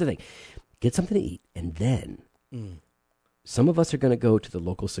it. So here's the thing. Get something to eat, and then some of us are going to go to the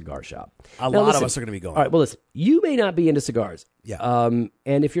local cigar shop. A lot of us are going to be going. All right, well, listen, you may not be into cigars. Yeah.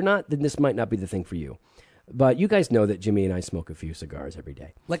 And if you're not, then this might not be the thing for you. But you guys know that Jimmy and I smoke a few cigars every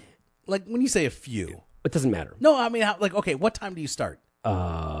day. Like when you say a few. It doesn't matter. No, I mean, okay, what time do you start?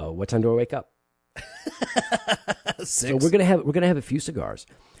 What time do I wake up? 6. So we're gonna have a few cigars.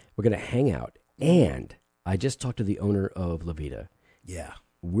 We're gonna hang out, and I just talked to the owner of La Vida. Yeah,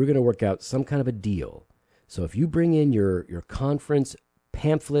 we're gonna work out some kind of a deal. So if you bring in your conference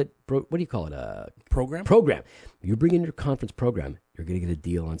pamphlet, what do you call it? Program? Program. You bring in your conference program, you're going to get a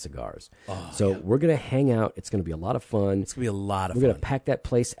deal on cigars. We're going to hang out. It's going to be a lot of fun. It's going to be a lot of We're fun. going to pack that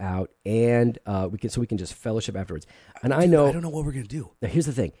place out, and we can just fellowship afterwards. And I don't know what we're going to do. Now, here's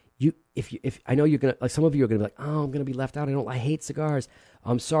the thing. If I know you're going to, like, some of you are going to be like, oh, I'm going to be left out. I hate cigars.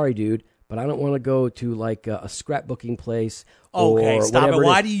 I'm sorry, dude, but I don't want to go to like a scrapbooking place. Okay, or stop it. whatever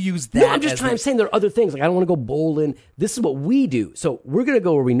Why do you use that? No, I'm just trying. I'm saying there are other things. Like, I don't want to go bowling. This is what we do. So we're going to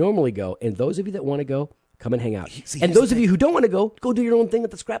go where we normally go. And those of you that want to go, come and hang out. And those of you who don't want to go do your own thing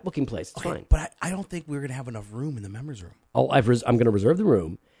at the scrapbooking place. It's fine. But I don't think we're going to have enough room in the members' room. I'm going to reserve the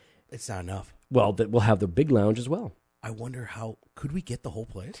room. It's not enough. Well, we'll have the big lounge as well. I wonder could we get the whole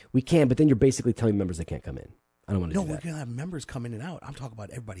place? We can, but then you're basically telling members they can't come in. I don't want to do that. No, we're going to have members come in and out. I'm talking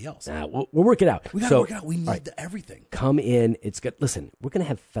about everybody else. Nah, we'll work it out. We got to work it out. We need everything. Come in. It's good. Listen, we're going to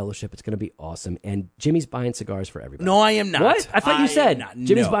have fellowship. It's going to be awesome. And Jimmy's buying cigars for everybody. No, I am not. What? I thought you said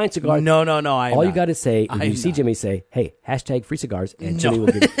Jimmy's buying cigars. No. All you got to say, if you see Jimmy, say, hey, hashtag free cigars, and Jimmy will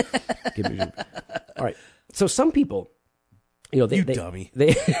give you. All right. So some people, they dummy.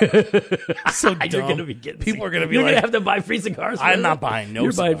 They so dumb. You're going to be getting. People are going to be you're like, going to have to buy free cigars. I'm not buying no.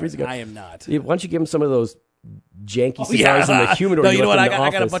 You're cigars. buying free cigars. I am not. Why don't you give them some of those janky cigars in the humidor? No, you know what? I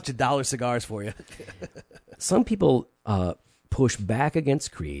got got a bunch of dollar cigars for you. Some people push back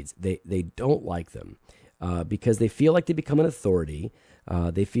against creeds. They don't like them because they feel like they become an authority.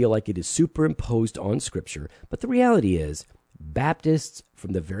 They feel like it is superimposed on Scripture. But the reality is, Baptists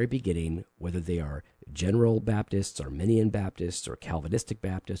from the very beginning, whether they are General Baptists, Arminian Baptists, or Calvinistic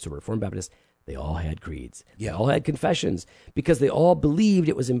Baptists, or Reformed Baptists, they all had creeds. Yeah. They all had confessions because they all believed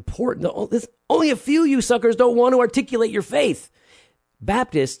it was important. Only a few you suckers don't want to articulate your faith.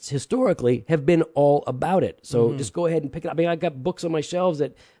 Baptists historically have been all about it. So just go ahead and pick it up. I mean, I got books on my shelves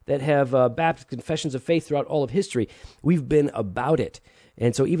that have Baptist confessions of faith throughout all of history. We've been about it.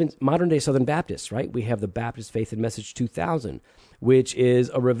 And so even modern day Southern Baptists, right? We have the Baptist Faith and Message 2000, which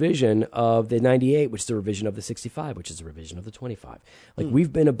is a revision of the 98, which is a revision of the 65, which is a revision of the 25. Like,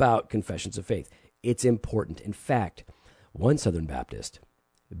 we've been about confessions of faith. It's important. In fact, one Southern Baptist,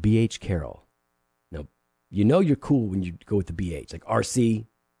 B.H. Carroll. Now, you're cool when you go with the B.H., like R.C.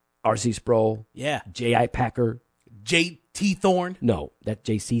 Sproul, Yeah. J.I. Packer. J.T. Thorne. No, that's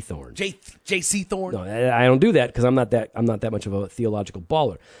J.C. Thorne. J.C. Thorne. No, I don't do that because I'm not that much of a theological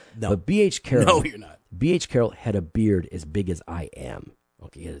baller. No. But B.H. Carroll. No, you're not. B.H. Carroll had a beard as big as I am.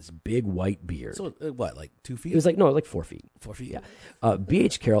 Okay, he had this big white beard. So what, like 2 feet? It was like 4 feet. 4 feet. Yeah.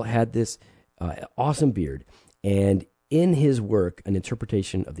 B.H. Carroll had this awesome beard, and in his work, An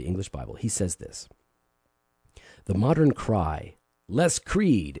Interpretation of the English Bible, he says this: the modern cry, less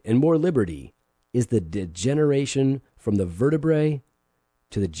creed and more liberty, is the degeneration from the vertebrae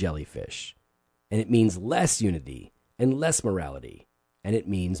to the jellyfish. And it means less unity and less morality, and it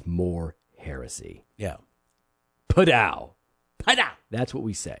means more heresy. Yeah. Padow. Padow. That's what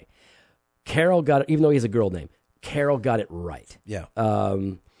we say. Carroll got it, even though he has a girl name, Carroll got it right. Yeah.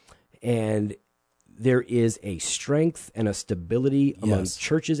 And there is a strength and a stability among Yes.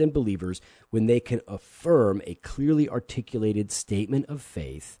 churches and believers when they can affirm a clearly articulated statement of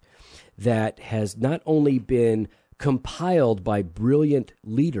faith that has not only been compiled by brilliant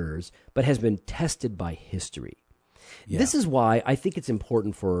leaders, but has been tested by history. Yeah. This is why I think it's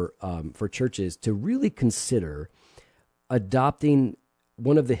important for churches to really consider adopting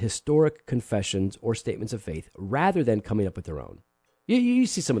one of the historic confessions or statements of faith rather than coming up with their own. You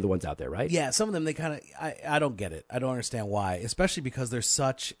see some of the ones out there, right? Yeah, some of them, they kind of, I don't get it. I don't understand why, especially because there's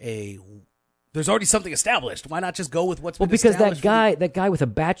already something established. Why not just go with what's been because established? that guy with a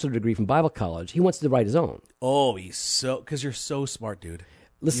bachelor degree from Bible college, he wants to write his own. Oh, because you're so smart, dude.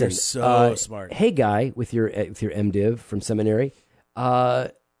 Listen, you're so smart. Hey, guy with your MDiv from seminary, yeah,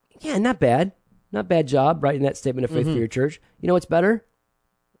 not bad job writing that statement of faith for your church. You know what's better?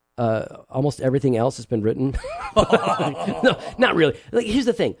 Almost everything else has been written. No, not really. Like, here's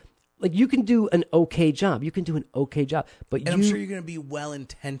the thing. Like, you can do an okay job. But I'm sure you're going to be well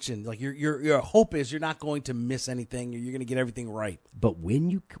intentioned. Like your hope is you're not going to miss anything. You're going to get everything right. But when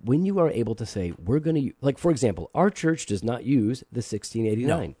you are able to say, we're going to, like, for example, our church does not use the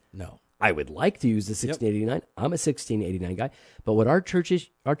 1689. No. I would like to use the 1689. I'm a 1689 guy. But what our church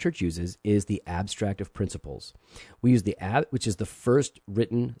uses is the abstract of principles. We use which is the first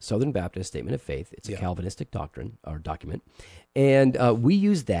written Southern Baptist statement of faith. It's a Calvinistic doctrine or document. And we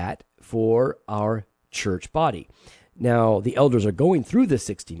use that for our church body. Now, the elders are going through the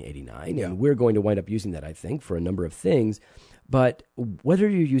 1689, and we're going to wind up using that, I think, for a number of things. But whether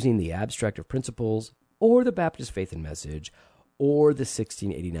you're using the abstract of principles or the Baptist Faith and Message or the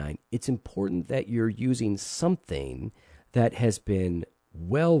 1689, it's important that you're using something that has been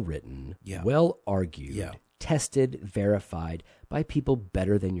well written, Yeah. well argued, Yeah. tested, verified by people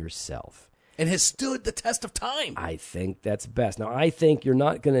better than yourself. And has stood the test of time. I think that's best. Now, I think you're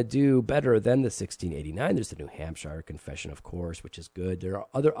not going to do better than the 1689. There's the New Hampshire Confession, of course, which is good. There are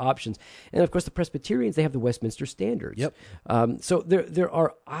other options. And, of course, the Presbyterians, they have the Westminster Standards. Yep. So there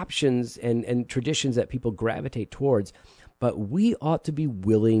are options and traditions that people gravitate towards, but we ought to be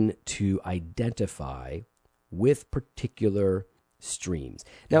willing to identify with particular streams.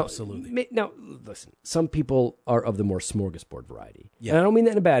 Now, Absolutely. Now, listen, some people are of the more smorgasbord variety. Yeah. And I don't mean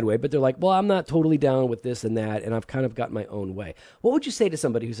that in a bad way, but they're like, well, I'm not totally down with this and that, and I've kind of got my own way. What would you say to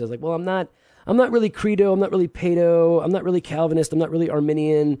somebody who says, like, well, I'm not really credo, I'm not really Paedo, I'm not really Calvinist, I'm not really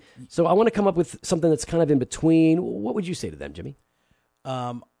Arminian, so I want to come up with something that's kind of in between. What would you say to them, Jimmy?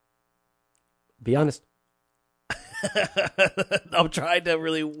 Be honest. I'm trying to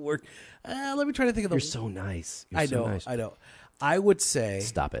really work. Let me try to think of the. You're so nice. You're I so know. nice. I know. I would say.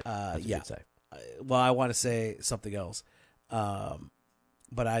 Stop it. That's what yeah. you'd say. Well, I want to say something else,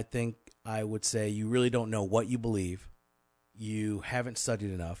 but I think I would say you really don't know what you believe. You haven't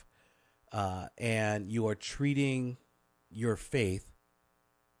studied enough, and you are treating your faith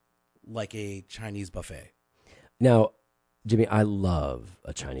like a Chinese buffet. Now, Jimmy, I love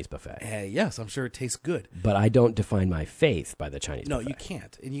a Chinese buffet, Yes, I'm sure it tastes good. but I don't define my faith by the Chinese No, buffet. you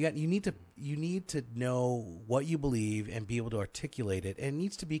can't. And you need to know what you believe and be able to articulate it. And it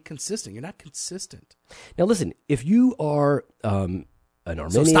needs to be consistent. You're not consistent. Now, listen, if you are an Arminian,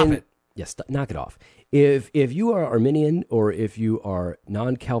 So stop it. Yes, knock it off. If you are Arminian or if you are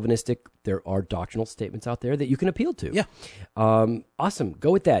non-Calvinistic, there are doctrinal statements out there that you can appeal to. Yeah. Awesome.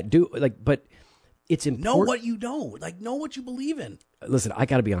 Go with that. But it's important. Know what you know. Like, know what you believe in. Listen, I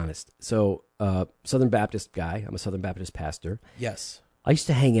got to be honest. So, Southern Baptist guy. I'm a Southern Baptist pastor. Yes. I used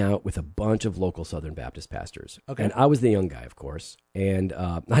to hang out with a bunch of local Southern Baptist pastors. Okay. And I was the young guy, of course. And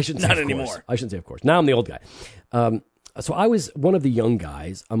I shouldn't say Not of anymore. course. I shouldn't say of course. Now I'm the old guy. So I was one of the young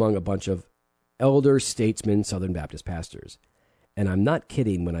guys among a bunch of elder statesmen Southern Baptist pastors. And I'm not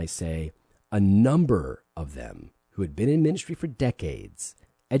kidding when I say a number of them who had been in ministry for decades,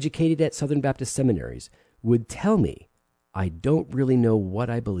 educated at Southern Baptist seminaries, would tell me, I don't really know what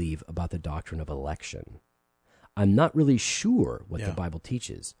I believe about the doctrine of election. I'm not really sure what the Bible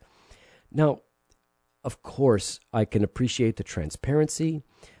teaches. Now, of course, I can appreciate the transparency.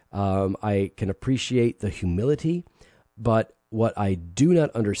 I can appreciate the humility. But what I do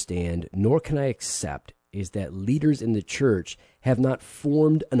not understand, nor can I accept, is that leaders in the church have not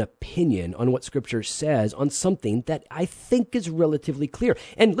formed an opinion on what Scripture says on something that I think is relatively clear.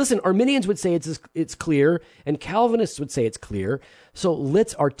 And listen, Arminians would say it's clear, and Calvinists would say it's clear. So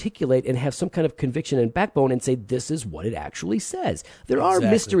let's articulate and have some kind of conviction and backbone and say this is what it actually says. There are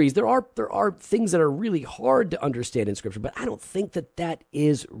mysteries. There are things that are really hard to understand in Scripture, but I don't think that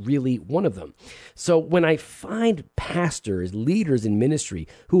is really one of them. So when I find pastors, leaders in ministry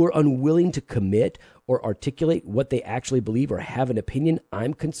who are unwilling to commit or articulate what they actually believe or have an opinion,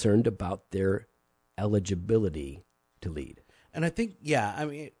 I'm concerned about their eligibility to lead. And I think, I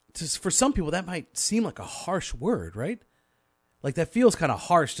mean, for some people, that might seem like a harsh word, right? Like, that feels kind of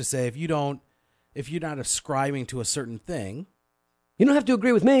harsh to say if you're not ascribing to a certain thing. You don't have to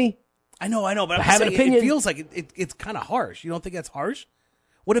agree with me. I know, but I'm have an saying opinion. It feels like it's kind of harsh. You don't think that's harsh?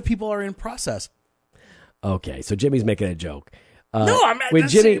 What if people are in process? Okay, so Jimmy's making a joke. No, I'm when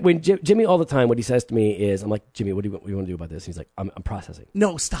just Jimmy saying- when Jimmy all the time what he says to me is, I'm like, Jimmy, what do you want to do about this? And he's like, I'm processing.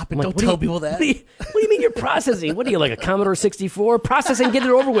 No, stop it. I'm like, Don't what do tell you- people that. What do you mean you're processing? What are you, like a Commodore 64? Processing, get it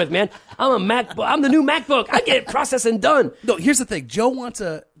over with, man. I'm the new MacBook. I get it processing done. No, here's the thing. Joe wants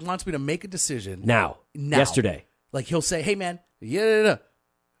me to make a decision Now. Yesterday. Like, he'll say, "Hey, man,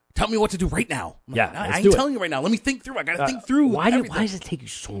 tell me what to do right now." I'm like, Yeah, "No, let's I ain't do it." telling you right now. Let me think through. I got to think through. Why everything. does it take you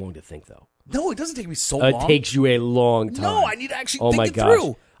so long to think, though? No, it doesn't take me so It long. takes you a long time. No, I need to actually oh think my it gosh.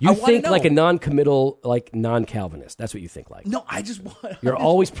 through. I You wanna think know. like a non-committal, like non-Calvinist. That's what you think like. No, I just want. You're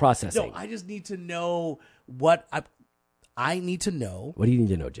always processing. No, I just need to know what I need to know What do you need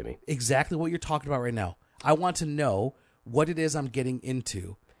to know, Jimmy? exactly what you're talking about right now. I want to know what it is I'm getting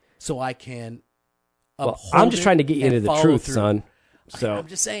into, so I can. Well, uphold I'm just it trying to get you and into the follow truth, through. son. So I'm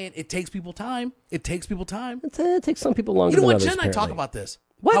just saying, it takes people time. It takes people time. it takes some people longer You know than what? others, Jen and I talk apparently. about this.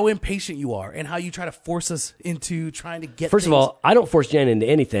 What? How impatient you are, and how you try to force us into trying to get. First of things. all, I don't force Jen into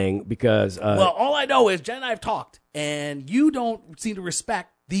anything because well, all I know is Jen and I have talked, and you don't seem to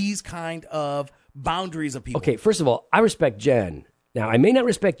respect these kind of boundaries of people. okay, first of all, I respect Jen. Now, I may not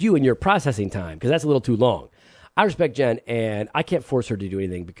respect you in your processing time because that's a little too long. I respect Jen, and I can't force her to do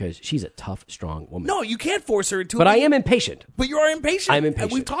anything because she's a tough, strong woman. No, you can't force her into. But I am impatient. But you are impatient. I'm And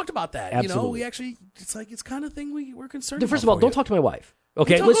impatient. we've talked about that. You know, Absolutely. we actually, it's kind of thing we're concerned. First of about all, for don't you. talk to my wife.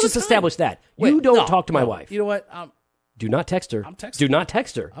 Okay, talk let's all just the time. establish that. Wait, You don't no, talk to my no. wife. You know what? Do not text her. I'm texting. Do not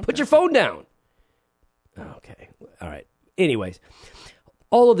text her. Put your phone down. Okay. All right. Anyways,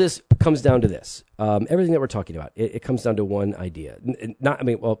 all of this comes down to this. Everything that we're talking about, it comes down to one idea.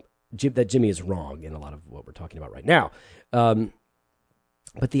 That Jimmy is wrong in a lot of what we're talking about right now.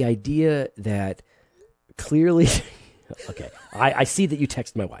 But the idea that clearly, okay, I see that you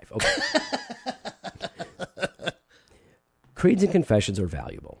text my wife. Okay. Creeds and confessions are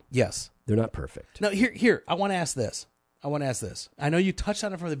valuable. Yes. They're not perfect. Now, here, I want to ask this. I know you touched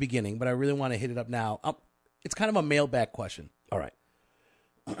on it from the beginning, but I really want to hit it up now. It's kind of a mailbag question. All right.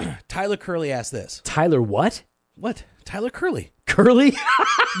 Tyler Curley asked this. Tyler what? What? Tyler Curley. Curly?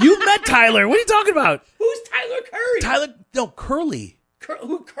 You've met Tyler. What are you talking about? Who's Tyler Curry? Curly.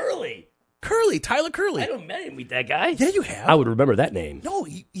 Who Curly? Curly. Tyler Curly. I don't meet that guy. Yeah, you have. I would remember that name. No,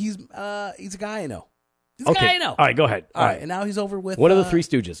 he's a guy I know. He's a Okay. guy I know. All right, go ahead. All right, and now he's over with One of the Three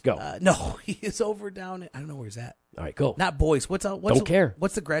Stooges. Go. No, he is over down. I don't know where he's at. All right, go. Not Boyce. Don't care.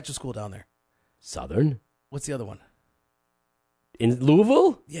 What's the graduate school down there? Southern. What's the other one? In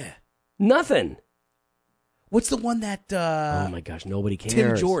Louisville? Yeah. Nothing. What's the one that? Oh my gosh, nobody cares.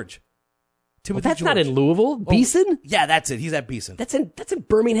 Tim George. Timothy That's George. not in Louisville. Beeson? Yeah, that's it. He's at Beeson. That's in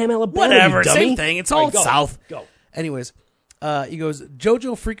Birmingham, Alabama. Whatever, you dummy. same thing. It's all right, go. south. Go. Anyways, he goes,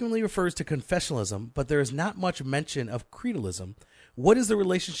 JoJo frequently refers to confessionalism, but there is not much mention of creedalism. What is the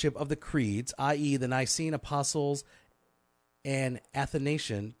relationship of the creeds, i.e. the Nicene Apostles and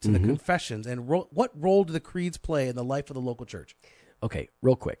Athanasian, to the confessions, and what role do the creeds play in the life of the local church? Okay,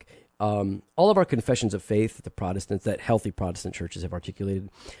 real quick. All of our confessions of faith, the Protestants, that healthy Protestant churches have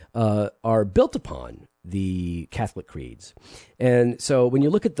articulated, are built upon the Catholic creeds. And so when you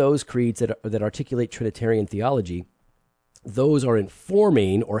look at those creeds that articulate Trinitarian theology, those are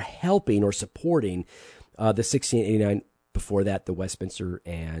informing or helping or supporting the 1689, before that, the Westminster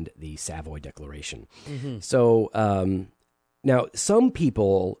and the Savoy Declaration. So now some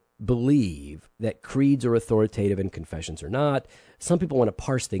people believe that creeds are authoritative and confessions are not. Some people want to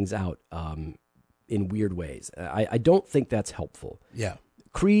parse things out in weird ways. I don't think that's helpful. Yeah.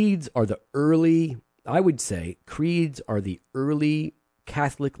 Creeds are the early, I would say, creeds are the early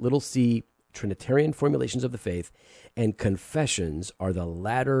Catholic little c Trinitarian formulations of the faith, and confessions are the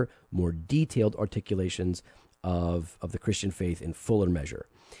latter, more detailed articulations of the Christian faith in fuller measure.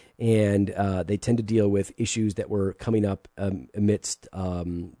 And they tend to deal with issues that were coming up amidst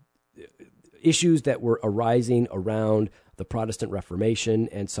issues that were arising around the Protestant Reformation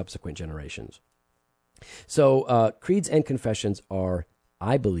and subsequent generations. So creeds and confessions are,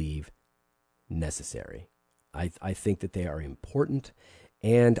 I believe, necessary. I think that they are important,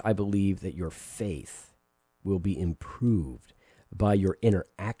 and I believe that your faith will be improved by your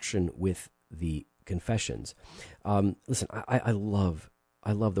interaction with the confessions. Listen, I love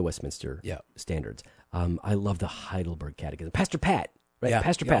the Westminster standards. I love the Heidelberg Catechism. Pastor Pat, right? Yeah.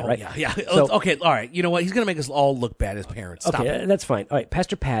 Pastor Pat, right? Yeah. So, okay, all right. You know what? He's going to make us all look bad as parents. Stop okay, it. that's fine. All right,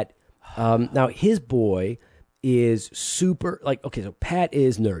 Pastor Pat. Now his boy is super. So Pat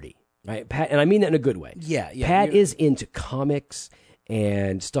is nerdy, right? Pat, and I mean that in a good way. Yeah. Pat is into comics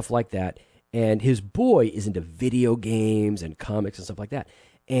and stuff like that, and his boy is into video games and comics and stuff like that.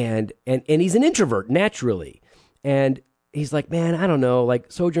 And he's an introvert naturally, and he's like, man, I don't know.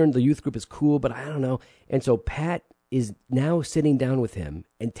 Like Sojourn, the youth group is cool, but I don't know. And so Pat is now sitting down with him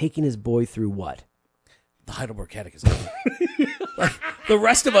and taking his boy through what? The Heidelberg Catechism. Like, the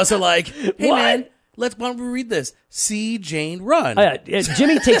rest of us are like, hey, What? man, why don't we read this? See Jane run.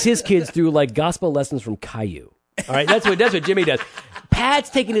 Jimmy takes his kids through like gospel lessons from Caillou. All right, that's what Jimmy does. Pat's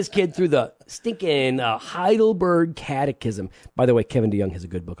taking his kid through the stinking Heidelberg Catechism. By the way, Kevin DeYoung has a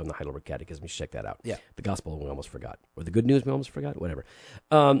good book on the Heidelberg Catechism. You should check that out. Yeah. The gospel we almost forgot. Or the good news we almost forgot. Whatever.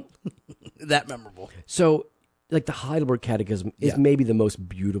 That memorable. So, like, the Heidelberg Catechism is maybe the most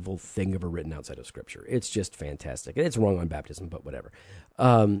beautiful thing ever written outside of Scripture. It's just fantastic. It's wrong on baptism, but whatever.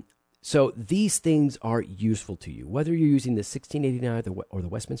 So these things are useful to you. Whether you're using the 1689 or the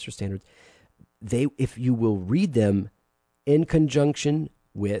Westminster Standards, if you will read them in conjunction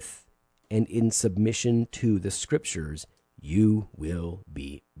with and in submission to the Scriptures, you will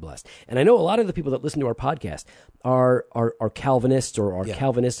be blessed. And I know a lot of the people that listen to our podcast are Calvinists or are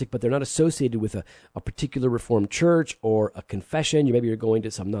Calvinistic, but they're not associated with a particular Reformed church or a confession. Maybe you're going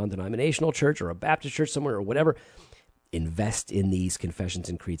to some non-denominational church or a Baptist church somewhere or whatever. Invest in these confessions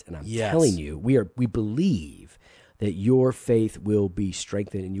and creeds. And I'm telling you, we believe that your faith will be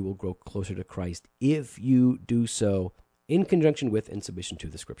strengthened and you will grow closer to Christ if you do so in conjunction with and submission to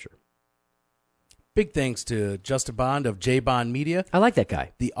the Scripture. Big thanks to Justin Bond of J Bond Media, I like that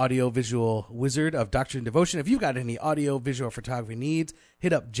guy. the audiovisual wizard of Doctrine and Devotion. If you've got any audio-visual photography needs,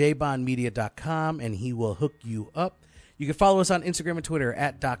 hit up jbondmedia.com and he will hook you up. You can follow us on Instagram and Twitter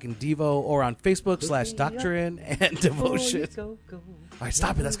at Doc and Devo or on Facebook /Doctrine and Devotion. All right,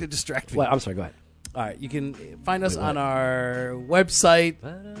 stop it. That's going to distract me. Well, I'm sorry. Go ahead. All right, you can find us on our website,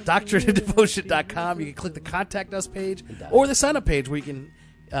 doctrineanddevotion.com. You can click the Contact Us page or the sign up page where you can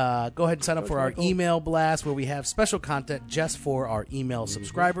go ahead and sign up for our email blast where we have special content just for our email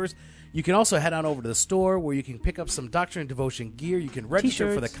subscribers. You can also head on over to the store where you can pick up some Doctrine and Devotion gear. You can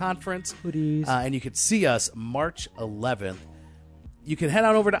register for the conference. Hoodies. And you can see us March 11th. You can head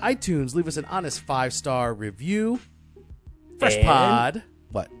on over to iTunes, leave us an honest 5-star review. Fresh And? Pod.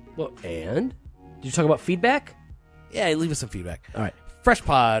 What? Well, and did you talk about feedback? Yeah, leave us some feedback. All right. Fresh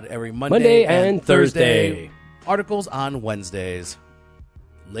Pod every Monday, Monday and Thursday. Articles on Wednesdays.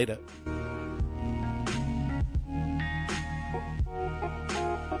 Later.